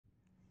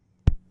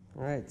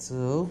Alright,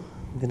 so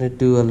I'm gonna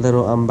do a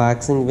little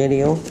unboxing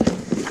video.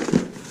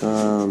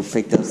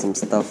 Picked up some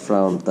stuff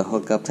from the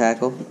hookup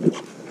tackle.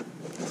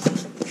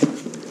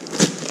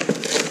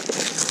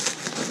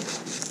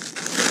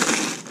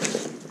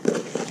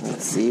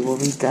 Let's see what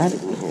we got in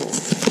here.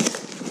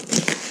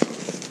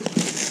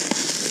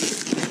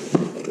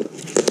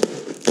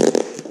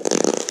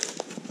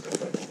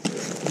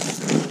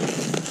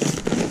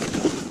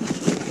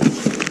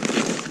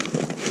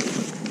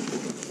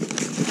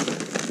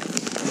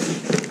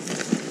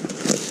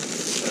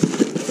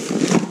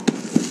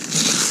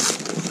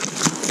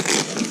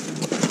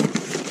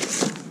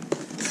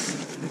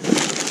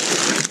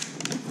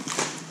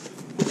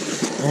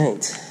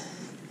 Alright,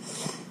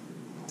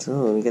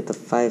 so we got the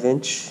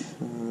 5-inch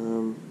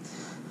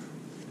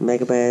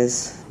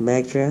Megabass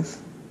mag draft.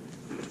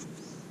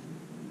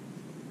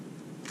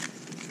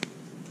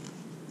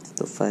 It's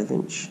the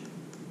 5-inch,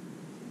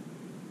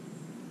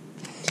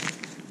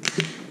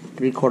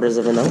 3/4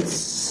 of an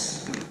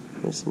ounce.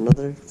 There's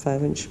another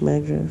 5-inch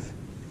mag draft.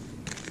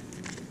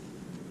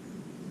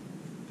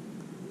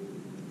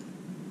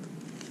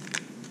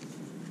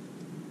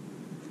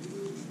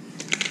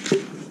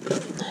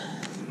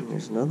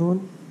 There's another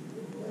one.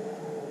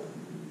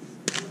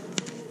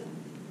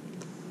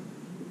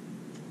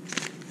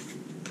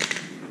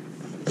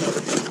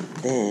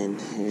 Then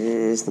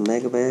here's the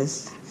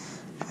Megabass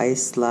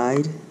Ice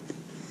Slide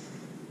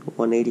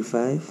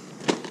 185.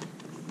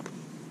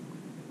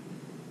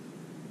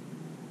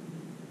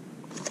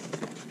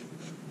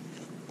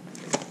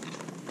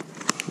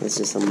 Let's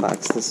just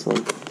unbox this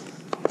one.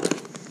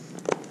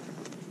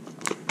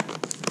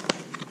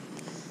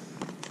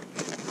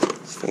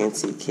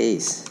 Fancy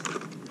case.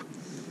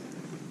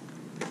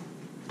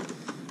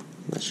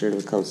 Not sure if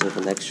it comes with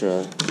an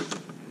extra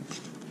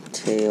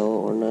tail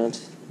or not.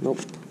 Nope.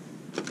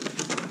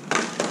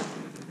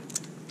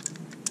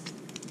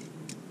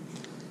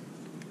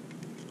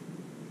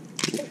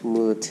 You can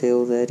move a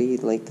tail that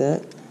easy like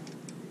that.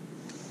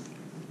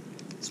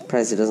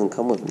 Surprised it doesn't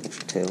come with an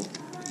extra tail.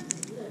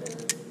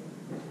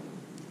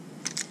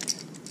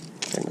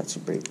 Try not to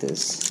break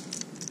this.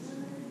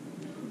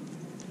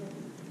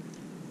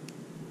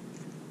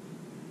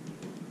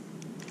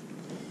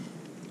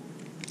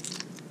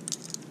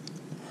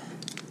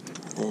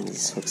 And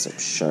these hooks are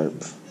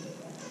sharp.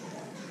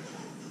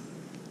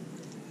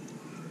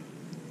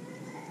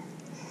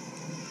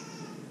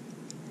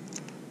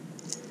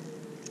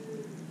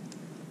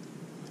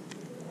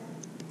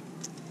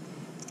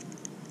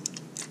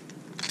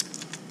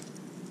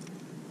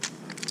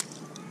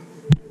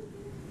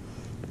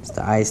 It's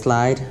the Ice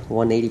Slide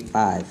 185.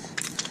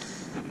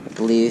 I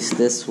believe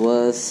this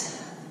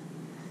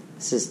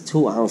is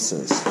 2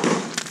 ounces.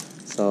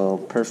 So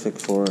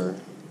perfect for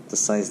the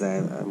size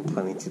that I'm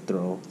planning to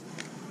throw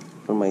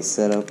for my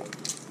setup.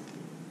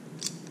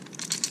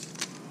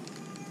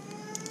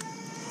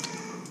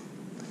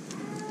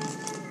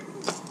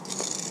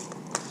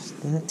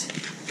 That.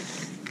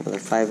 Another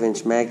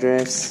 5-inch mag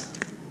drafts.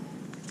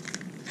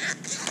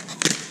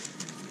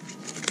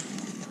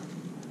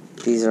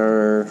 These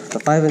are the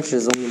 5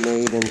 inches only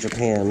made in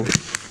Japan,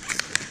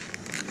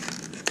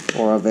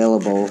 or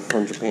available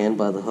from Japan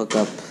by the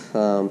hookup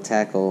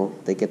tackle.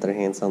 They get their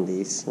hands on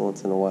these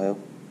once in a while.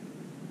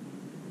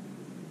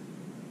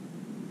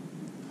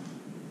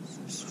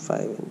 There's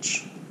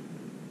 5-inch.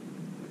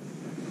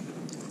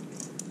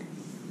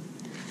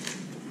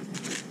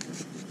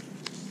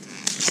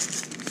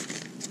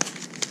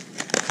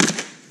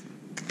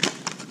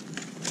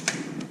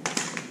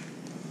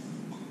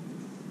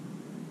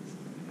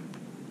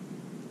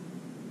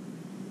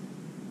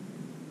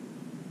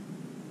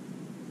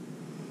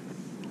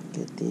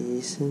 Get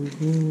these in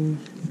here.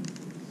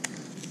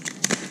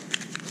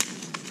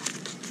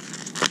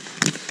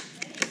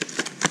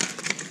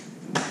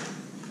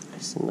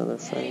 There's another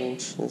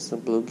 5-inch. There's the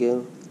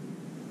bluegill.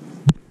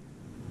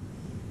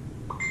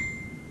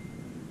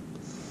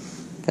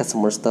 Got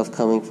some more stuff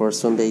coming for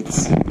swim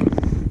baits,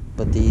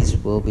 but these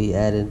will be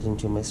added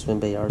into my swim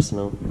bait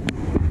arsenal.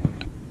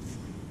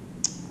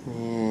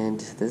 And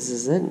this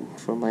is it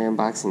for my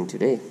unboxing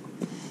today.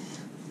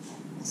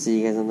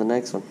 See you guys on the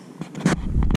next one.